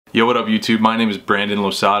Yo, what up YouTube? My name is Brandon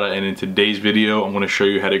Losada, and in today's video I'm going to show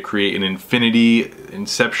you how to create an infinity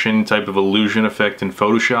Inception type of illusion effect in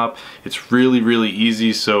Photoshop. It's really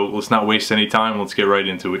easy, so let's not waste any time. Let's get right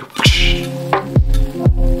into it.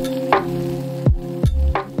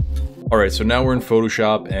 Alright, so now we're in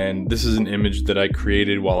Photoshop, and this is an image that I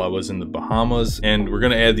created while I was in the Bahamas, and we're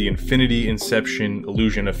going to add the infinity Inception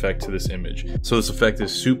illusion effect to this image. So this effect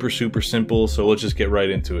is super simple, so let's just get right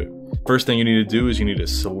into it. First thing you need to do is you need to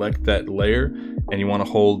select that layer, and you want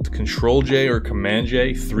to hold Control J or Command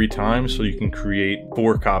J 3 times so you can create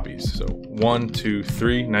 4 copies. So 1, 2,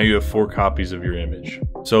 3, now you have 4 copies of your image.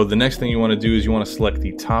 So the next thing you want to do is you want to select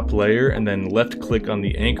the top layer and then left click on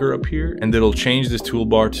the anchor up here, and it'll change this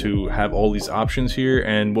toolbar to have all these options here.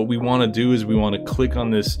 And what we want to do is we want to click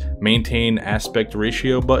on this maintain aspect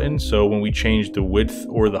ratio button, so when we change the width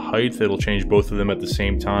or the height, it'll change both of them at the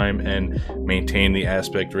same time and maintain the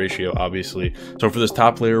aspect ratio, obviously. So for this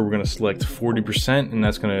top layer, we're going to select 40%, and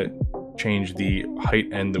that's going to change the height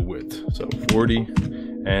and the width. So 40,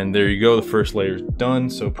 and there you go, the first layer is done.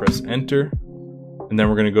 So press enter. And then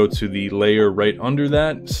we're going to go to the layer right under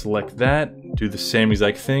that, select that, do the same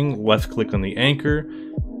exact thing, left click on the anchor,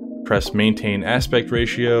 press maintain aspect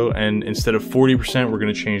ratio, and instead of 40%, we're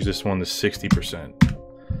going to change this one to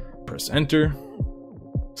 60%. Press enter,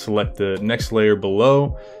 select the next layer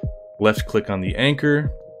below, left click on the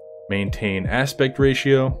anchor, maintain aspect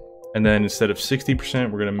ratio, and then instead of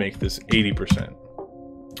 60%, we're going to make this 80%.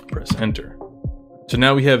 Press enter. So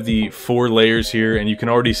now we have the 4 layers here, and you can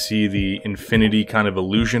already see the infinity kind of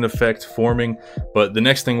illusion effect forming, but the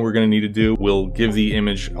next thing we're going to need to do will give the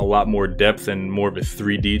image a lot more depth and more of a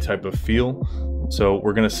 3D type of feel. So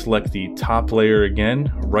we're going to select the top layer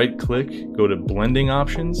again, right click, go to blending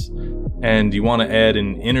options, and you want to add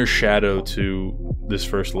an inner shadow to this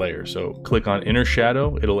first layer. So click on inner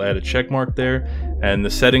shadow, it'll add a check mark there, and the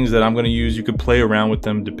settings that I'm going to use, you could play around with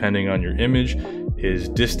them depending on your image, is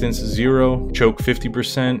distance 0, choke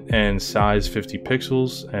 50%, and size 50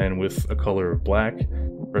 pixels, and with a color of black.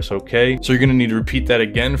 Press OK. So you're going to need to repeat that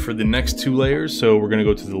again for the next 2 layers. So we're going to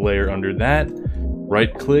go to the layer under that,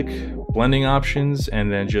 right click, blending options,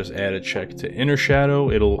 and then just add a check to inner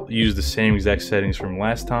shadow. It'll use the same exact settings from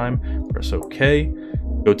last time. Press OK.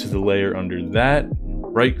 Go to the layer under that,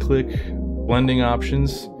 right click, blending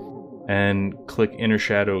options, and click inner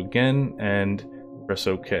shadow again, and press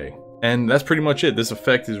OK. And that's pretty much it. This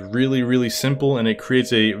effect is really simple, and it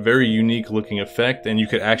creates a very unique looking effect. And you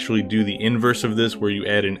could actually do the inverse of this, where you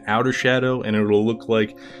add an outer shadow and it'll look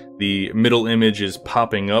like the middle image is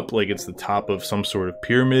popping up like it's the top of some sort of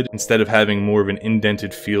pyramid, instead of having more of an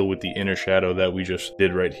indented feel with the inner shadow that we just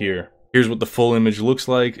did right here. Here's what the full image looks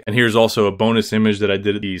like, and here's also a bonus image that I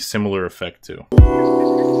did the similar effect to.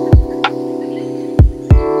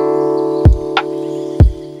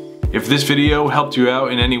 If this video helped you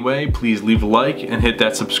out in any way, please leave a like and hit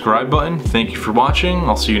that subscribe button. Thank you for watching.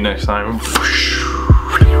 I'll see you next time.